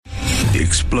The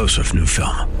explosive new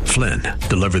film, Flynn,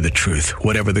 deliver the truth,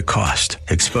 whatever the cost.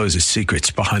 Exposes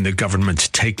secrets behind the government's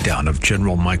takedown of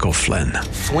General Michael Flynn.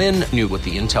 Flynn knew what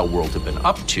the intel world had been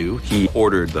up to. He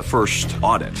ordered the first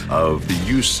audit of the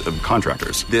use of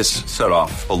contractors. This set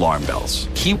off alarm bells.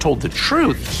 He told the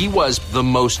truth. He was the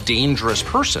most dangerous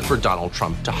person for Donald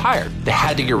Trump to hire. They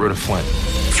had to get rid of Flynn.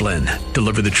 Flynn,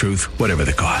 deliver the truth, whatever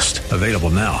the cost. Available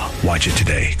now. Watch it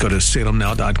today. Go to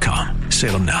salemnow.com.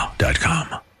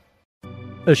 salemnow.com.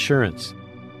 Assurance.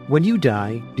 When you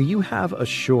die, do you have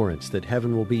assurance that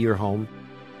heaven will be your home?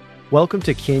 Welcome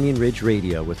to Canyon Ridge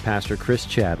Radio with Pastor Chris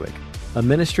Chadwick, a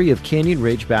ministry of Canyon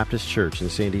Ridge Baptist Church in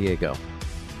San Diego.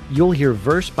 You'll hear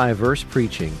verse-by-verse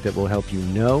preaching that will help you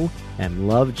know and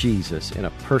love Jesus in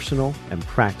a personal and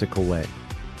practical way.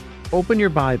 Open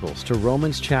your Bibles to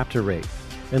Romans chapter 8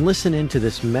 and listen into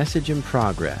this message in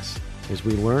progress as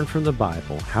we learn from the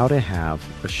Bible how to have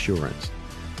assurance.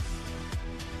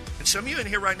 And some of you in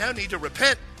here right now need to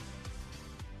repent.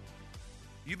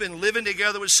 You've been living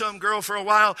together with some girl for a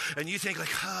while, and you think like,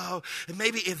 oh,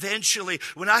 maybe eventually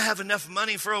when I have enough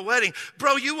money for a wedding.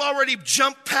 Bro, you already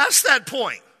jumped past that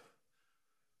point.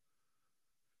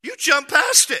 You jumped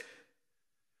past it.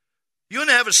 You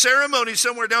want to have a ceremony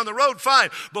somewhere down the road, fine.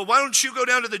 But why don't you go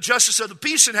down to the justice of the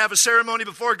peace and have a ceremony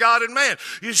before God and man?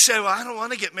 You say, well, I don't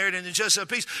want to get married in the justice of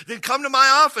the peace. Then come to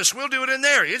my office. We'll do it in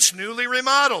there. It's newly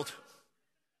remodeled.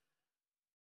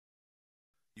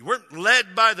 You weren't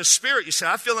led by the Spirit. You say,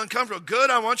 I feel uncomfortable.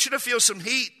 Good, I want you to feel some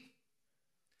heat.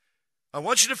 I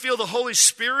want you to feel the Holy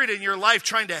Spirit in your life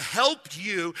trying to help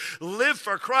you live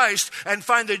for Christ and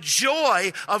find the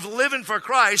joy of living for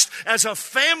Christ as a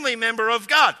family member of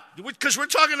God. Because we're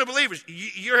talking to believers.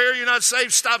 You're here, you're not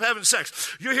saved, stop having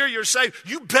sex. You're here, you're saved,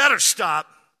 you better stop.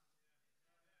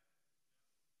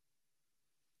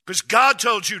 Because God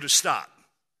told you to stop.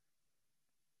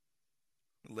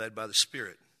 Led by the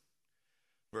Spirit.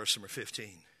 Verse number 15.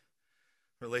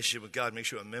 Relationship with God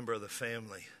makes you a member of the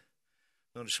family.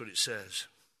 Notice what it says.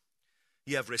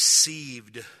 You have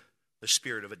received the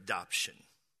spirit of adoption.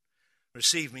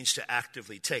 Receive means to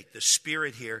actively take. The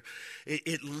Spirit here,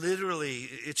 it literally,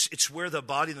 it's where the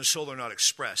body and the soul are not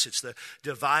expressed. It's the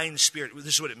divine Spirit.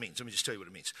 This is what it means. Let me just tell you what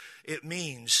it means. It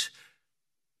means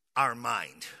our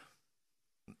mind.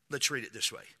 Let's read it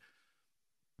this way.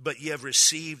 But ye have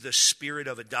received the spirit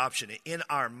of adoption. In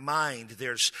our mind,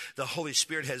 the Holy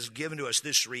Spirit has given to us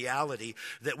this reality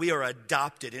that we are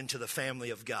adopted into the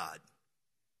family of God.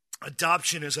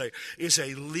 Adoption is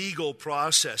a legal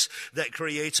process that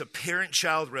creates a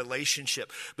parent-child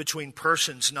relationship between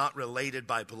persons not related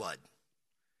by blood,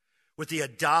 with the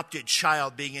adopted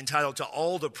child being entitled to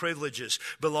all the privileges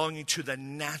belonging to the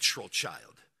natural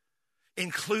child,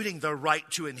 including the right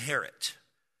to inherit.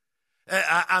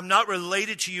 I'm not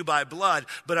related to you by blood,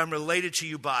 but I'm related to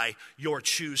you by your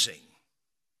choosing.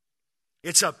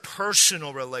 It's a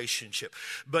personal relationship.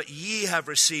 But ye have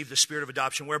received the spirit of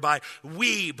adoption, whereby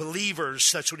we, believers,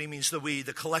 that's what he means,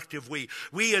 the collective we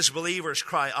as believers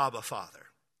cry, Abba, Father.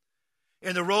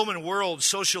 In the Roman world,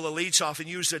 social elites often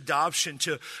used adoption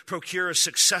to procure a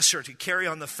successor, to carry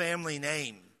on the family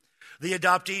name. The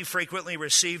adoptee frequently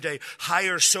received a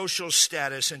higher social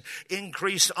status and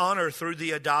increased honor through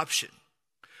the adoption.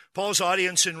 Paul's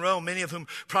audience in Rome, many of whom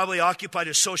probably occupied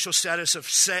a social status of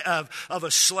a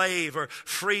slave or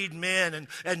freedmen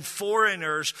and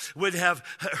foreigners, would have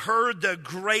heard the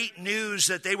great news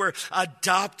that they were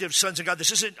adoptive sons of God.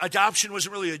 Adoption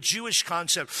wasn't really a Jewish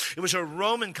concept. It was a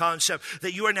Roman concept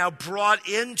that you are now brought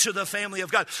into the family of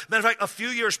God. Matter of fact, a few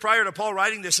years prior to Paul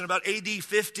writing this, in about AD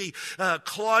 50,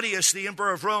 Claudius, the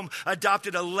emperor of Rome,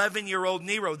 adopted 11-year-old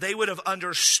Nero. They would have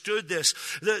understood this.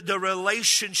 The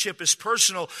relationship is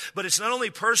personal. But it's not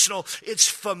only personal, it's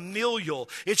familial.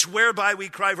 It's whereby we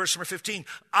cry, verse number 15,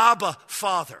 Abba,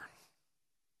 Father.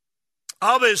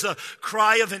 Abba is the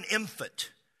cry of an infant.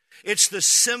 It's the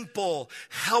simple,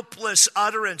 helpless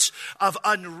utterance of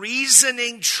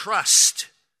unreasoning trust.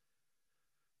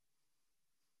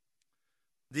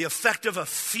 The effect of a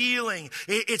feeling.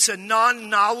 It's a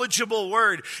non-knowledgeable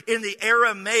word. In the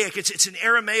Aramaic, it's an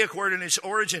Aramaic word in its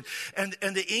origin. And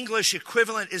the English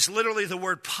equivalent is literally the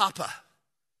word papa,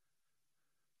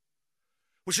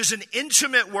 which is an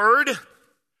intimate word,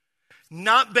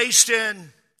 not based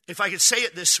in, if I could say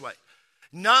it this way,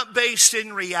 not based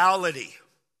in reality.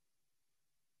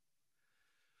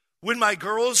 When my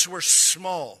girls were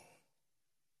small,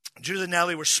 Judith and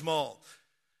Natalie were small,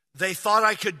 they thought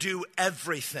I could do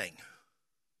everything.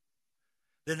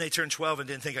 Then they turned 12 and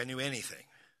didn't think I knew anything.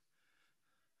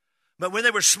 But when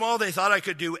they were small, they thought I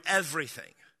could do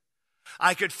everything.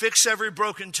 I could fix every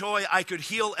broken toy. I could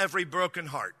heal every broken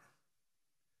heart.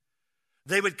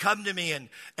 They would come to me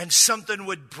and something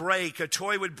would break, a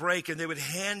toy would break, and they would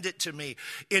hand it to me.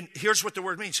 And here's what the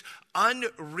word means: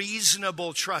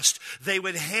 unreasonable trust. They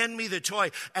would hand me the toy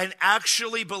and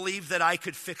actually believe that I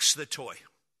could fix the toy,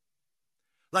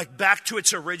 like back to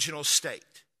its original state.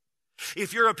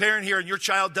 If you're a parent here and your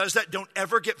child does that, don't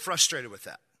ever get frustrated with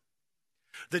that.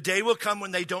 The day will come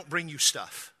when they don't bring you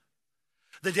stuff.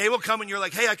 The day will come when you're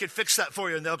like, hey, I could fix that for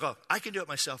you. And they'll go, I can do it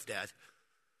myself, Dad.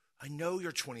 I know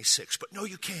you're 26, but no,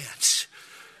 you can't.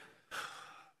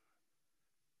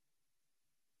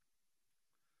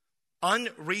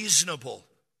 Unreasonable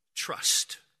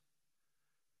trust.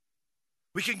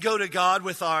 We can go to God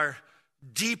with our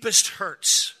deepest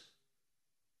hurts,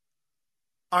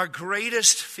 our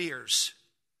greatest fears,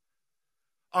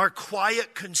 our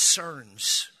quiet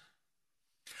concerns,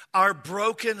 our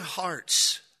broken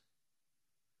hearts,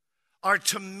 our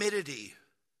timidity,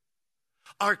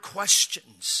 our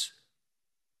questions,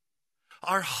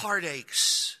 our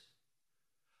heartaches,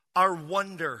 our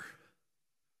wonder,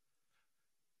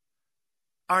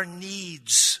 our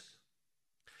needs.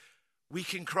 We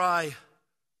can cry,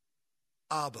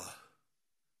 Abba,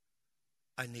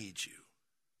 I need you.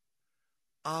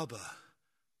 Abba,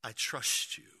 I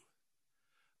trust you.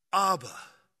 Abba,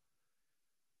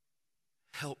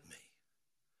 help me.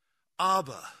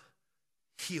 Abba,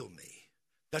 heal me.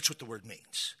 That's what the word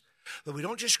means. But we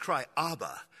don't just cry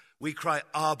Abba, we cry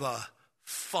Abba,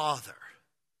 Father.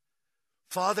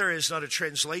 Father is not a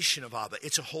translation of Abba,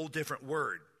 it's a whole different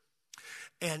word.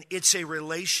 And it's a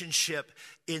relationship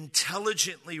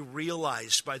intelligently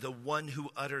realized by the one who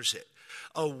utters it.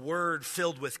 A word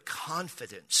filled with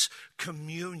confidence,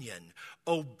 communion,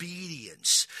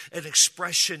 obedience, an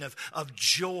expression of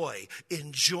joy,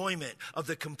 enjoyment of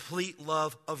the complete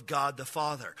love of God the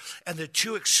Father. And the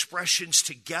two expressions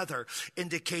together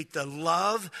indicate the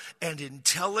love and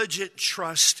intelligent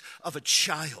trust of a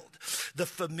child, the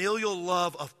familial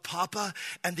love of Papa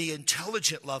and the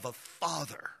intelligent love of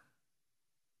Father.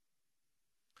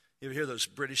 You ever hear those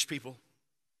British people?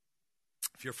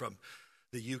 If you're from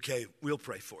the UK, we'll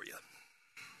pray for you.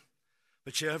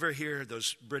 But you ever hear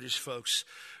those British folks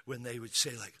when they would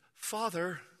say like,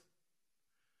 Father?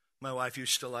 My wife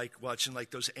used to like watching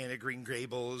like those Anna Green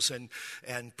Gables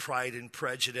and Pride and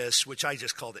Prejudice, which I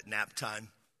just called it nap time.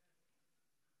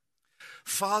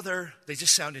 Father, they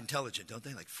just sound intelligent, don't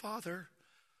they? Like, Father,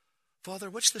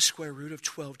 what's the square root of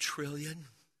 12 trillion?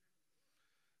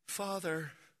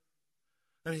 Father,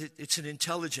 I mean, it's an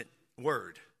intelligent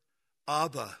word.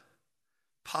 Abba,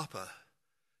 Papa,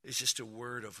 is just a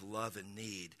word of love and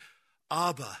need.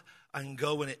 Abba, I can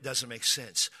go when it doesn't make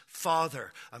sense.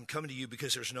 Father, I'm coming to you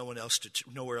because there's nowhere else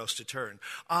to turn.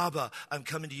 Abba, I'm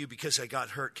coming to you because I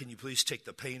got hurt. Can you please take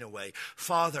the pain away?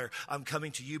 Father, I'm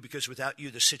coming to you because without you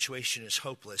the situation is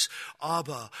hopeless.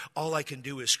 Abba, all I can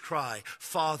do is cry.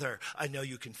 Father, I know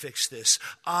you can fix this.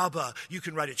 Abba, you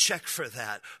can write a check for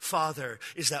that. Father,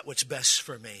 is that what's best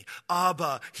for me?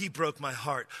 Abba, he broke my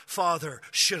heart. Father,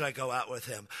 should I go out with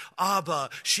him? Abba,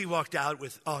 she walked out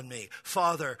on me.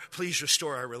 Father, please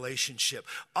restore our relationship.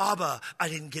 Abba, I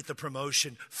didn't get the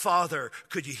promotion. Father,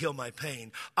 could you heal my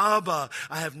pain? Abba,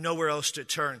 I have nowhere else to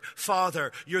turn.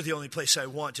 Father, you're the only place I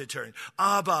want to turn.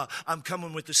 Abba, I'm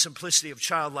coming with the simplicity of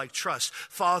childlike trust.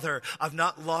 Father, I've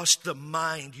not lost the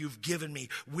mind you've given me.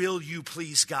 Will you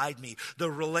please guide me?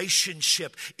 The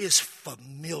relationship is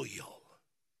familial.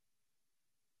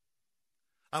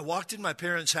 I walked in my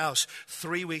parents' house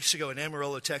 3 weeks ago in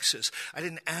Amarillo, Texas. I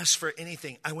didn't ask for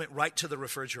anything. I went right to the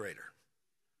refrigerator.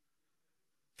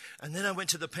 And then I went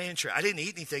to the pantry. I didn't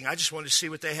eat anything. I just wanted to see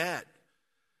what they had.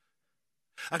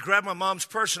 I grabbed my mom's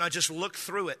purse and I just looked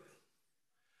through it.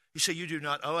 You say, you do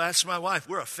not. Oh, ask my wife.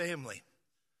 We're a family.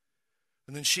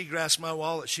 And then she grasped my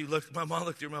wallet. My mom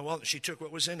looked through my wallet and she took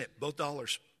what was in it, both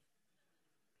dollars.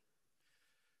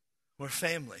 We're a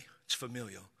family. It's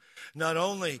familial. Not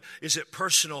only is it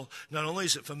personal, not only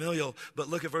is it familial, but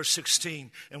look at verse 16,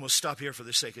 and we'll stop here for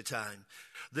the sake of time.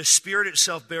 The Spirit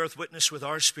itself beareth witness with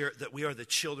our spirit that we are the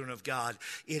children of God.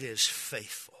 It is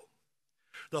faithful.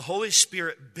 The Holy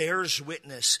Spirit bears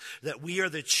witness that we are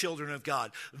the children of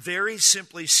God. Very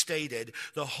simply stated,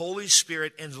 the Holy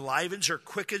Spirit enlivens or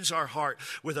quickens our heart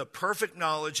with a perfect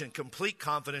knowledge and complete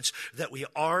confidence that we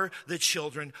are the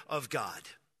children of God.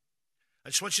 I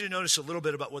just want you to notice a little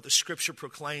bit about what the Scripture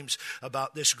proclaims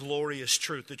about this glorious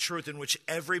truth, the truth in which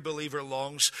every believer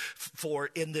longs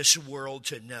for in this world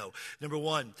to know. Number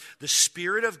one, the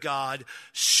Spirit of God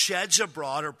sheds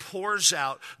abroad or pours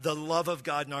out the love of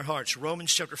God in our hearts.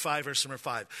 Romans chapter 5, verse number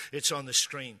 5. It's on the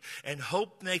screen. And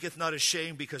hope maketh not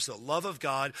ashamed, because the love of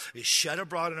God is shed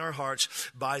abroad in our hearts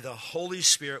by the Holy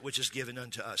Spirit, which is given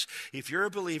unto us. If you're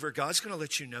a believer, God's going to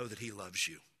let you know that He loves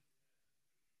you.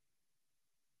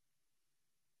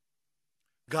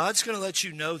 God's going to let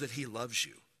you know that He loves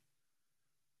you.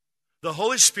 The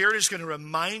Holy Spirit is going to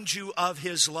remind you of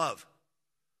His love.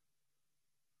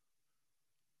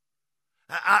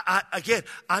 Again,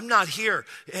 I'm not here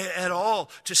at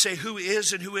all to say who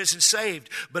is and who isn't saved,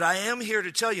 but I am here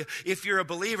to tell you, if you're a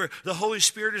believer, the Holy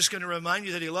Spirit is going to remind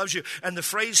you that He loves you. And the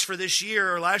phrase for this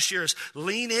year or last year is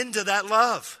lean into that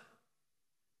love.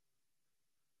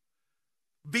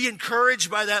 Be encouraged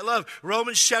by that love.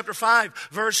 Romans chapter 5,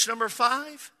 verse number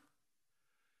 5.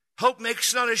 Hope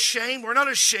makes not ashamed. We're not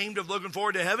ashamed of looking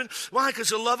forward to heaven. Why? Because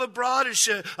the love of God is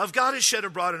shed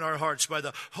abroad in our hearts by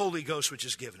the Holy Ghost, which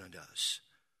is given unto us.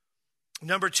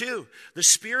 Number two, the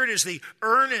Spirit is the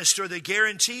earnest or the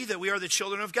guarantee that we are the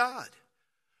children of God.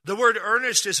 The word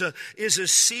earnest is a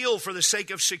seal for the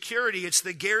sake of security. It's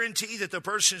the guarantee that the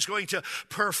person is going to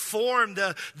perform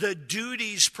the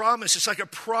duties promised. It's like a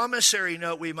promissory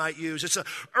note we might use. It's a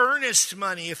earnest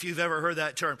money, if you've ever heard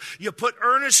that term. You put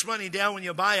earnest money down when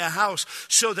you buy a house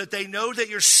so that they know that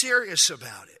you're serious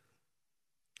about it.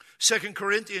 2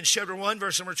 Corinthians chapter 1,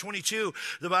 verse number 22,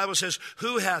 the Bible says,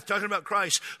 who hath, talking about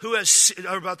Christ,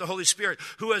 or about the Holy Spirit,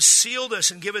 who has sealed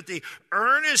us and given the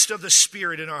earnest of the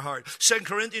Spirit in our heart. 2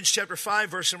 Corinthians chapter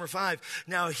 5, verse number 5,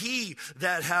 now He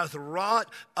that hath wrought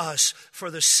us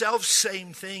for the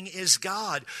selfsame thing is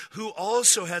God, who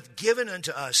also hath given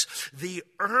unto us the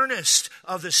earnest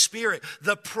of the Spirit.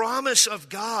 The promise of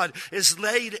God is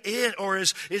laid in, or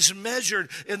is measured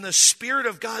in the Spirit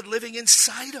of God living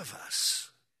inside of us.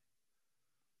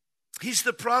 He's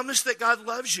the promise that God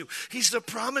loves you. He's the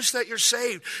promise that you're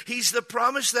saved. He's the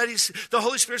promise that the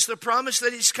Holy Spirit's the promise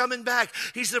that He's coming back.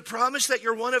 He's the promise that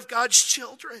you're one of God's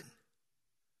children.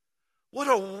 What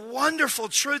a wonderful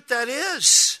truth that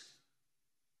is.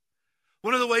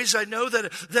 One of the ways I know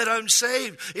that I'm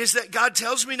saved is that God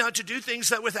tells me not to do things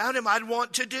that without Him I'd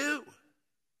want to do.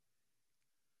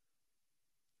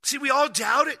 See, we all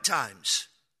doubt at times.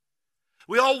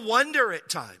 We all wonder at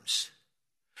times.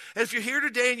 And if you're here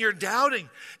today and you're doubting,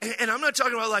 and I'm not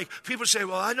talking about like people say,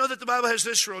 well, I know that the Bible has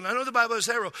this rule, and I know the Bible has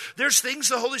that rule. There's things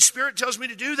the Holy Spirit tells me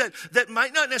to do that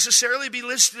might not necessarily be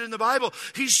listed in the Bible.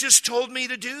 He's just told me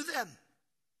to do them.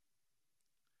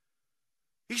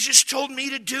 He's just told me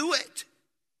to do it.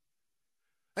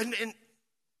 And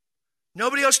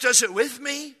nobody else does it with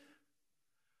me.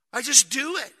 I just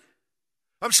do it.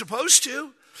 I'm supposed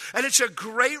to. And it's a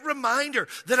great reminder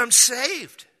that I'm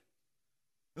saved.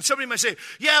 And somebody might say,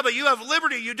 yeah, but you have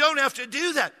liberty. You don't have to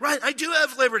do that. Right, I do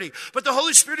have liberty. But the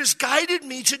Holy Spirit has guided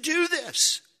me to do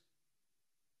this.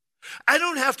 I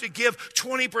don't have to give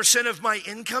 20% of my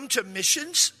income to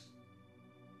missions.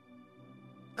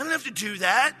 I don't have to do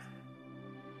that.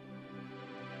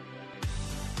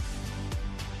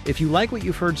 If you like what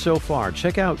you've heard so far,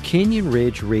 check out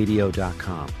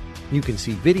CanyonRidgeRadio.com. You can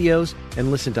see videos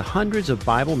and listen to hundreds of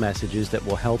Bible messages that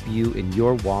will help you in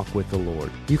your walk with the Lord.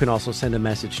 You can also send a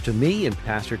message to me and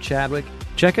Pastor Chadwick.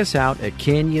 Check us out at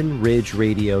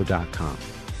CanyonRidgeRadio.com.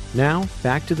 Now,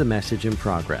 back to the message in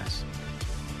progress.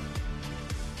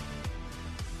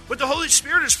 But the Holy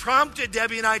Spirit has prompted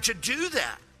Debbie and I to do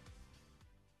that,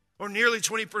 or nearly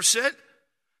 20%,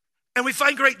 and we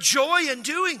find great joy in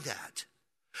doing that.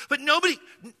 But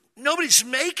nobody's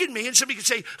making me, and somebody could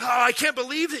say, oh, I can't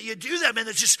believe that you do that, man.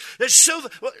 That's so,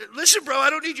 well, listen, bro,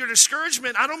 I don't need your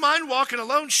discouragement. I don't mind walking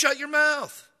alone. Shut your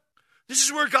mouth. This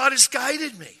is where God has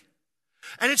guided me.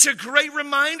 And it's a great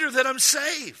reminder that I'm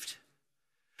saved.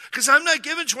 Because I'm not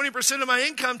giving 20% of my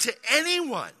income to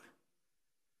anyone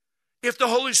if the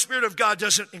Holy Spirit of God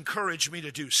doesn't encourage me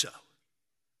to do so.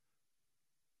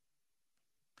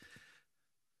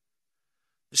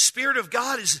 The Spirit of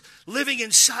God is living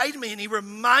inside me, and He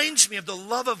reminds me of the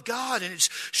love of God, and it's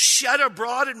shed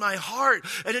abroad in my heart,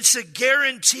 and it's a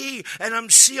guarantee, and I'm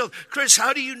sealed. Chris,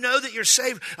 how do you know that you're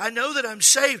saved? I know that I'm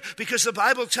saved because the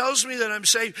Bible tells me that I'm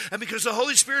saved, and because the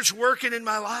Holy Spirit's working in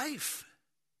my life.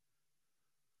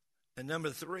 And number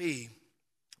 3,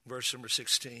 verse number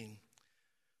 16,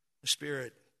 the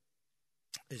Spirit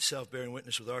itself bearing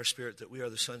witness with our spirit that we are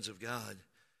the sons of God.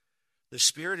 The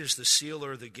Spirit is the seal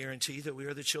or the guarantee that we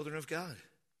are the children of God.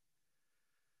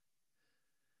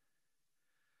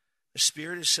 The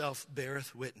Spirit itself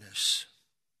beareth witness.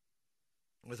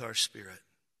 with our spirit.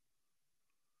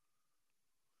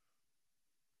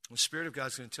 The Spirit of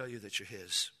God's going to tell you that you're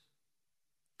His.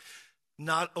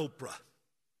 Not Oprah.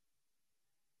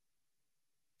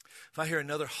 If I hear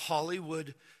another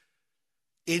Hollywood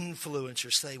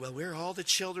influencer say, well, we're all the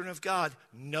children of God.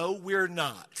 No, we're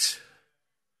not.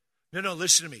 No,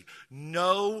 listen to me.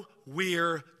 No,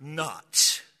 we're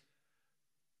not.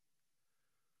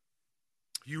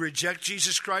 You reject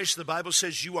Jesus Christ, the Bible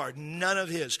says you are none of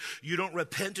His. You don't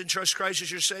repent and trust Christ as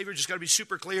your Savior. Just got to be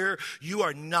super clear. You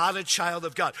are not a child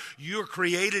of God. You are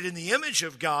created in the image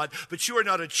of God, but you are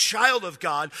not a child of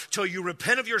God till you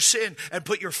repent of your sin and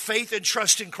put your faith and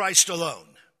trust in Christ alone.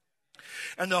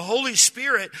 And the Holy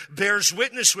Spirit bears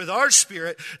witness with our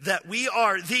spirit that we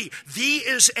are the. The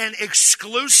is an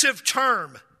exclusive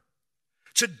term.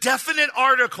 It's a definite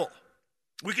article.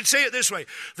 We could say it this way,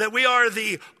 that we are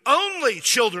the only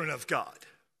children of God.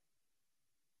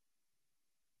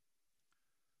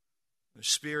 The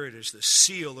Spirit is the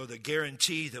seal or the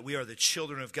guarantee that we are the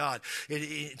children of God.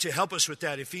 To help us with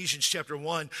that, Ephesians chapter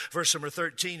 1, verse number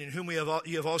 13, in whom you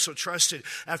have also trusted,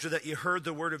 after that you heard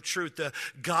the word of truth, the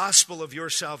gospel of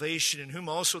your salvation, in whom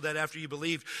also that after you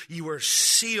believed, you were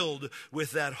sealed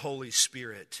with that Holy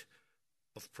Spirit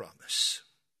of promise.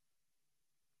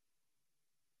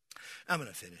 I'm going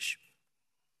to finish.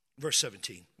 Verse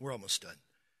 17. We're almost done.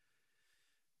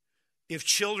 If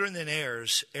children, then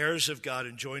heirs, heirs of God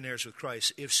and joint heirs with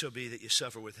Christ, if so be that you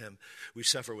suffer with Him, we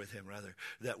suffer with Him rather,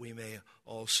 that we may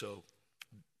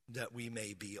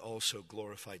be also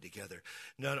glorified together.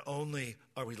 Not only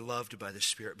are we loved by the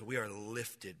Spirit, but we are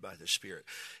lifted by the Spirit.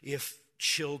 If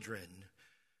children,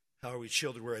 how are we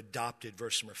children? We're adopted,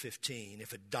 verse number 15.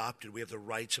 If adopted, we have the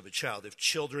rights of a child. If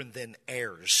children, then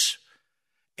heirs.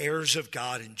 Heirs of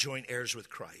God and joint heirs with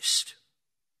Christ.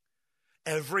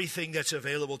 Everything that's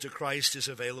available to Christ is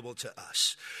available to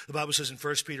us. The Bible says in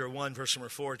 1 Peter 1, verse number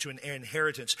 4, to an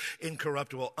inheritance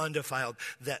incorruptible, undefiled,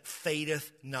 that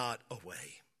fadeth not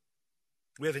away.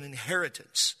 We have an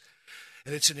inheritance.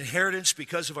 And it's an inheritance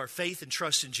because of our faith and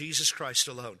trust in Jesus Christ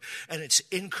alone. And it's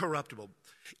incorruptible.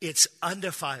 It's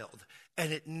undefiled.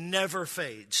 And it never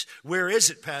fades. Where is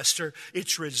it, Pastor?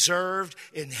 It's reserved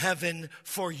in heaven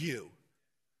for you.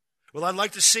 Well, I'd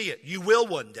like to see it. You will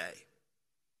one day.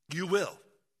 You will.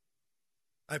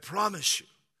 I promise you.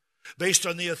 Based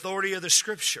on the authority of the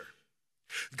Scripture.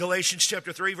 Galatians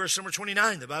chapter 3, verse number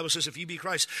 29. The Bible says, if you be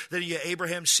Christ, then you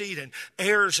Abraham's seed and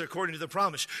heirs according to the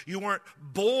promise. You weren't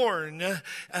born,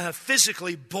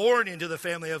 physically born into the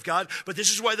family of God. But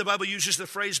this is why the Bible uses the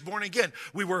phrase born again.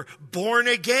 We were born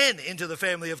again into the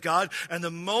family of God. And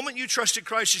the moment you trusted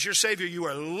Christ as your Savior, you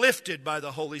are lifted by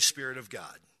the Holy Spirit of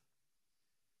God.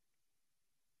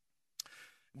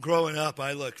 Growing up,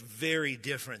 I looked very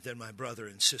different than my brother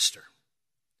and sister.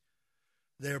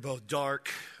 They're both dark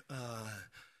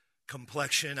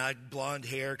complexion. I had blonde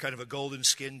hair, kind of a golden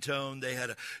skin tone. They had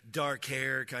a dark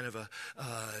hair, kind of a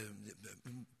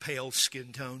pale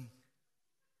skin tone.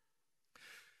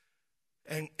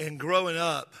 And growing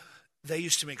up, they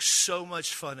used to make so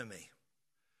much fun of me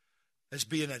as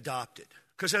being adopted.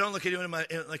 Because I don't look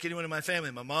like anyone in my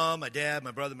family. My mom, my dad, my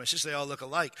brother, my sister, they all look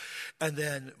alike. And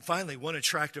then finally, one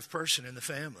attractive person in the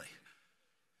family.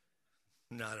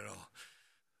 Not at all.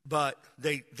 But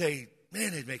they'd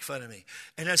make fun of me.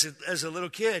 And as a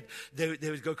little kid, they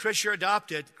would go, Chris, you're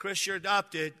adopted. Chris, you're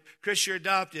adopted. Chris, you're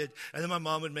adopted. And then my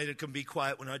mom would make them be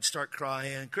quiet when I'd start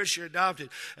crying. Chris, you're adopted.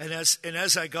 And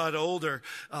as I got older,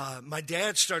 my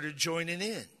dad started joining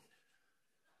in.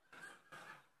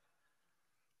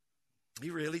 He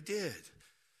really did.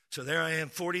 So there I am,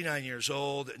 49 years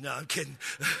old. No, I'm kidding.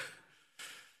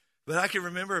 But I can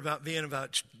remember about being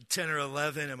about 10 or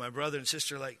 11, and my brother and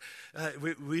sister,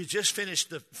 we just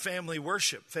finished the family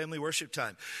worship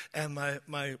time. And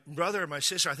my brother and my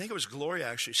sister, I think it was Gloria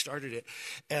actually started it.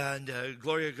 And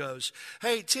Gloria goes,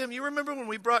 hey, Tim, you remember when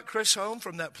we brought Chris home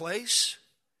from that place?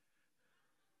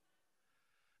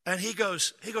 And he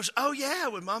goes, oh yeah,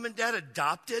 when Mom and Dad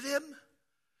adopted him?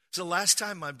 It's the last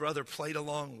time my brother played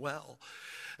along well.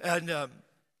 And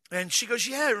she goes,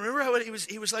 yeah, remember how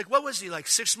he was like, what was he, like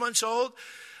 6 months old?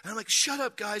 And I'm like, shut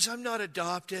up, guys, I'm not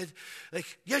adopted. Like,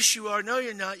 yes, you are. No,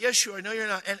 you're not. Yes, you are. No, you're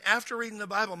not. And after reading the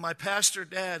Bible, my pastor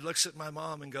dad looks at my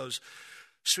mom and goes,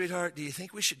 sweetheart, do you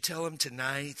think we should tell him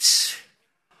tonight?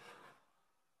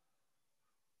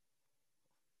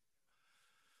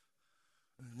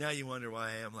 Now you wonder why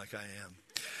I am like I am.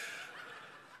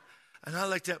 And I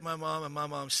looked at my mom, and my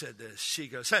mom said this. She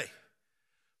goes, hey,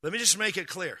 let me just make it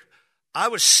clear. I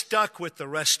was stuck with the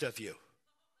rest of you.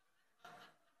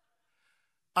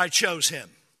 I chose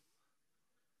him.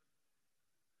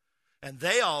 And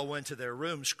they all went to their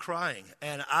rooms crying,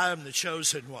 and I'm the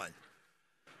chosen one.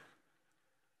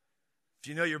 If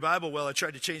you know your Bible well, I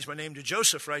tried to change my name to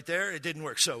Joseph right there. It didn't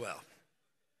work so well.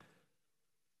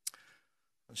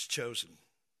 I was chosen.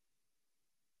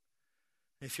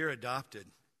 If you're adopted,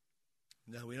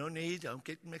 no, don't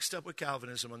get mixed up with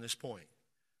Calvinism on this point.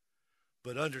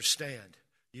 But understand,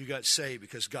 you got saved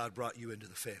because God brought you into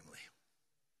the family.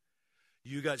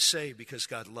 You got saved because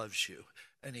God loves you,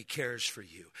 and he cares for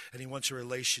you, and he wants a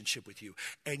relationship with you.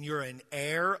 And you're an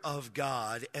heir of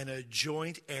God and a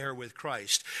joint heir with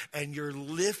Christ. And you're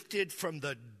lifted from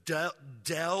the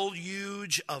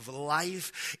deluge of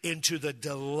life into the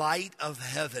delight of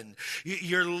heaven.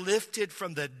 You're lifted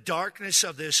from the darkness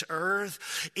of this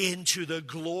earth into the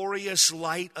glorious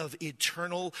light of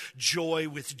eternal joy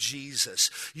with Jesus.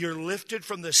 You're lifted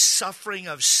from the suffering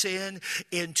of sin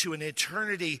into an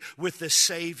eternity with the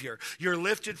Savior. You're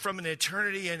lifted from an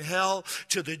eternity in hell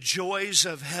to the joys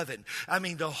of heaven. I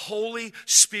mean, the Holy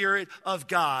Spirit of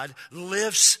God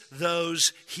lifts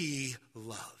those he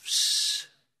loves.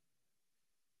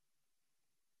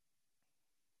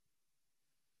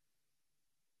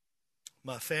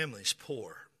 My family's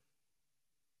poor.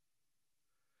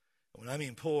 When I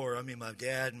mean poor, I mean my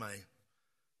dad, my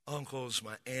uncles,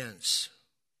 my aunts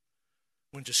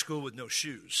went to school with no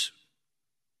shoes.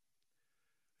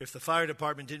 If the fire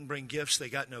department didn't bring gifts, they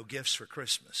got no gifts for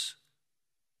Christmas.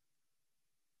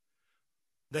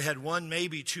 They had one,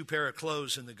 maybe two pair of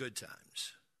clothes in the good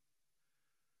times.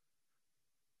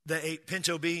 They ate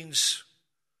pinto beans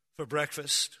for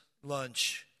breakfast,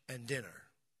 lunch, and dinner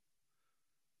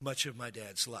much of my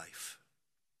dad's life.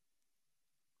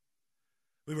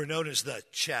 We were known as the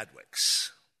Chadwicks.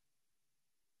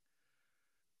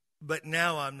 But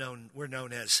now we're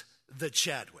known as the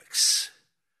Chadwicks.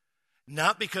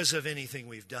 Not because of anything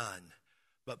we've done,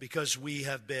 but because we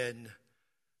have been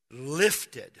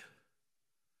lifted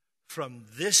from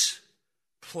this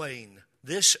plane,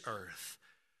 this earth,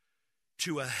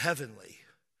 to a heavenly,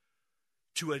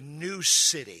 to a new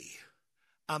city.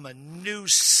 I'm a new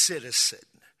citizen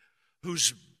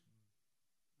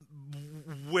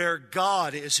where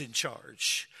God is in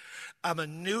charge. I'm a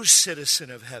new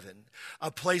citizen of heaven, a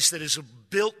place that is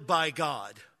built by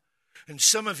God. And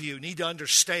some of you need to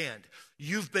understand,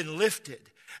 you've been lifted.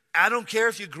 I don't care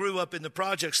if you grew up in the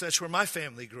projects. That's where my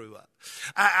family grew up.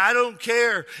 I don't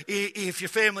care if your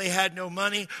family had no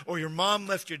money or your mom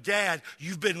left your dad.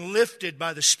 You've been lifted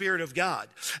by the Spirit of God.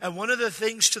 And one of the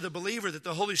things to the believer that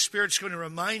the Holy Spirit's going to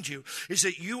remind you is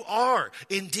that you are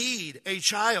indeed a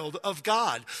child of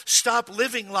God. Stop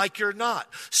living like you're not.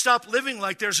 Stop living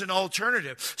like there's an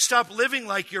alternative. Stop living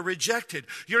like you're rejected.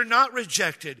 You're not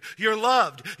rejected. You're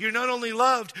loved. You're not only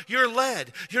loved, you're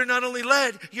led. You're not only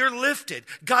led, you're lifted.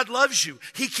 God loves you.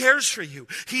 He cares for you.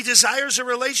 He desires a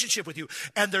relationship with you.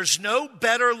 And there's no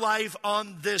better life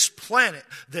on this planet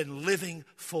than living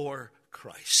for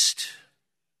Christ.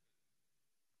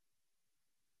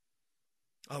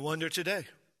 I wonder today,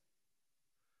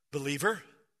 believer,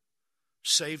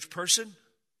 saved person,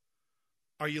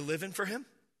 are you living for him?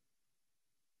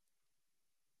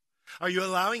 Are you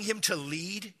allowing him to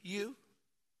lead you?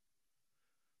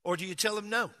 Or do you tell him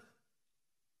no?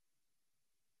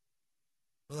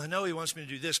 Well, I know he wants me to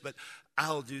do this, but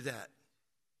I'll do that.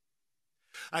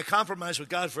 I compromised with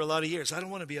God for a lot of years. I don't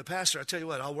want to be a pastor. I'll tell you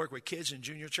what, I'll work with kids in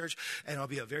junior church, and I'll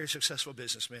be a very successful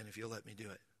businessman if you'll let me do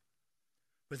it.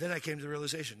 But then I came to the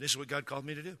realization, this is what God called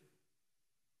me to do.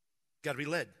 Got to be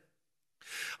led.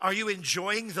 Are you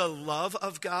enjoying the love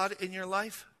of God in your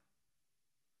life?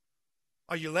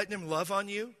 Are you letting him love on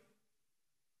you?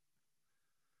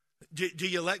 Do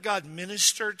you let God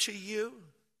minister to you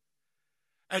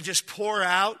and just pour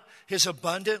out his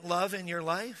abundant love in your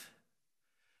life?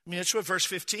 I mean, that's what verse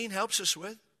 15 helps us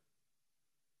with.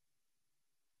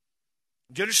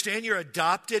 Do you understand you're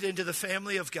adopted into the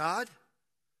family of God?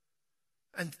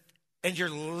 And you're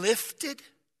lifted?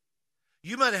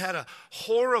 You might have had a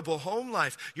horrible home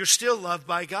life. You're still loved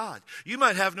by God. You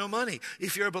might have no money.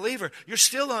 If you're a believer, you're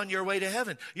still on your way to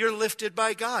heaven. You're lifted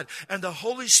by God. And the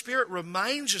Holy Spirit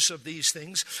reminds us of these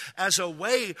things as a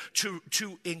way to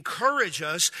encourage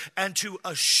us and to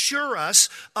assure us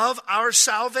of our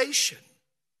salvation.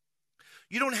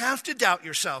 You don't have to doubt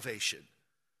your salvation.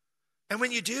 And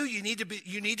when you do, you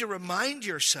need to remind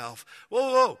yourself,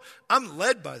 whoa, I'm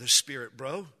led by the Spirit,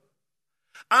 bro.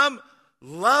 I'm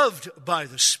loved by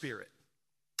the Spirit.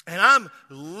 And I'm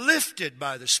lifted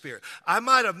by the Spirit. I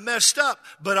might have messed up,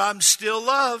 but I'm still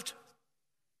loved.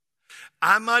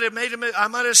 I might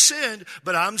have sinned,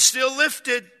 but I'm still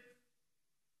lifted.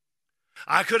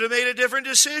 I could have made a different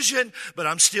decision, but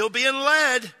I'm still being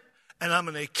led. And I'm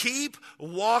going to keep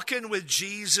walking with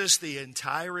Jesus the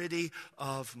entirety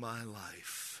of my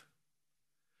life.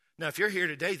 Now, if you're here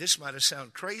today, this might have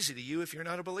sounded crazy to you if you're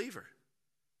not a believer.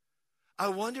 I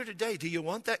wonder today, do you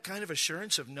want that kind of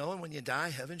assurance of knowing when you die,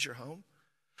 heaven's your home?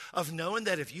 Of knowing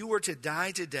that if you were to die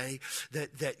today,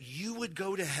 that you would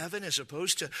go to heaven as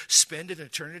opposed to spend an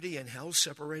eternity in hell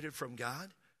separated from God?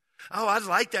 Oh, I'd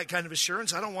like that kind of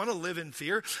assurance. I don't want to live in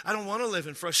fear. I don't want to live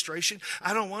in frustration.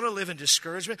 I don't want to live in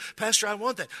discouragement. Pastor, I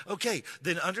want that. Okay,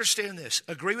 then understand this.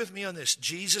 Agree with me on this.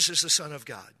 Jesus is the Son of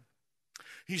God.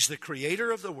 He's the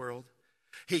creator of the world.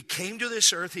 He came to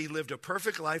this earth. He lived a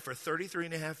perfect life for 33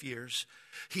 and a half years.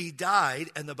 He died,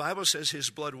 and the Bible says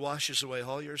his blood washes away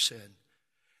all your sin.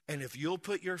 And if you'll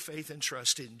put your faith and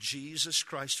trust in Jesus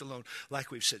Christ alone,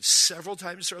 like we've said several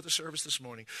times throughout the service this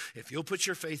morning, if you'll put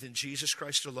your faith in Jesus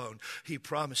Christ alone, he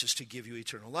promises to give you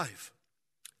eternal life.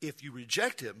 If you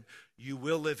reject him, you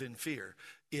will live in fear.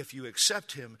 If you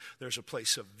accept him, there's a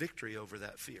place of victory over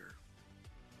that fear.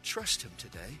 Trust him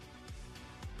today.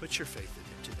 Put your faith in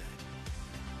him today.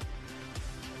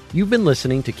 You've been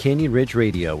listening to Canyon Ridge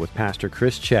Radio with Pastor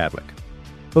Chris Chadwick.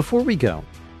 Before we go,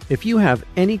 if you have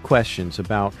any questions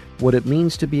about what it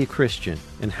means to be a Christian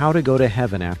and how to go to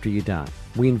heaven after you die,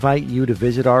 we invite you to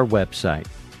visit our website,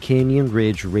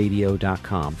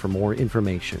 canyonridgeradio.com, for more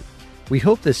information. We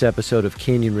hope this episode of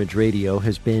Canyon Ridge Radio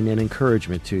has been an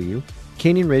encouragement to you.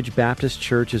 Canyon Ridge Baptist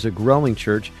Church is a growing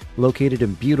church located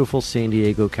in beautiful San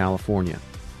Diego, California.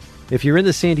 If you're in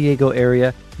the San Diego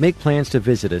area, make plans to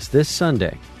visit us this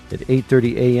Sunday at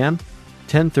 8:30 a.m.,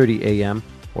 10:30 a.m.,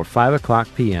 or 5 o'clock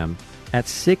p.m., at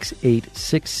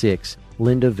 6866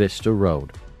 Linda Vista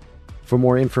Road. For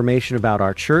more information about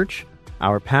our church,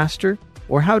 our pastor,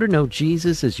 or how to know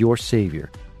Jesus as your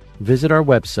Savior, visit our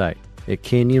website at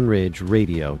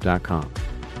canyonridgeradio.com.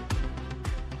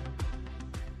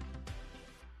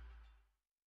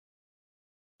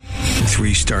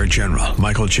 Three-star General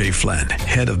Michael J. Flynn,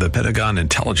 head of the Pentagon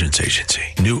Intelligence Agency,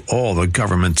 knew all the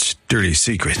government's dirty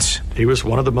secrets. He was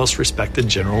one of the most respected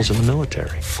generals in the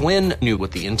military. Flynn knew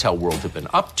what the intel world had been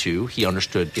up to. He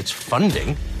understood its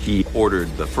funding. He ordered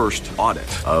the first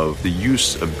audit of the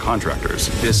use of contractors.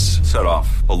 This set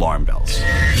off alarm bells.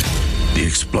 The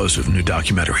explosive new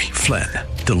documentary, Flynn,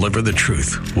 Deliver the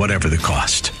Truth, Whatever the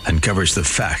Cost, uncovers the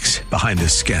facts behind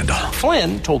this scandal.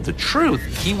 Flynn told the truth.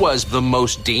 He was the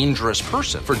most dangerous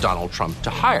person for Donald Trump to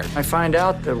hire. I find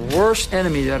out the worst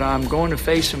enemy that I'm going to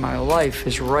face in my life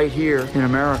is right here in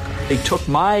America. They took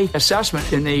my assessment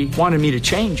and they wanted me to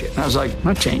change it. And I was like, I'm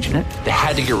not changing it. They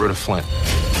had to get rid of Flynn.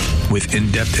 With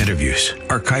in-depth interviews,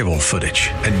 archival footage,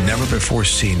 and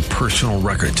never-before-seen personal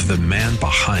records of the man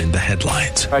behind the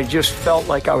headlines. I just felt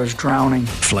like I was drowning.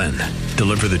 Flynn,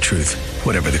 Deliver the Truth,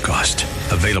 Whatever the Cost.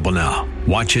 Available now.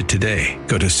 Watch it today.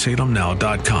 Go to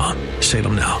salemnow.com.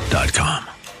 salemnow.com.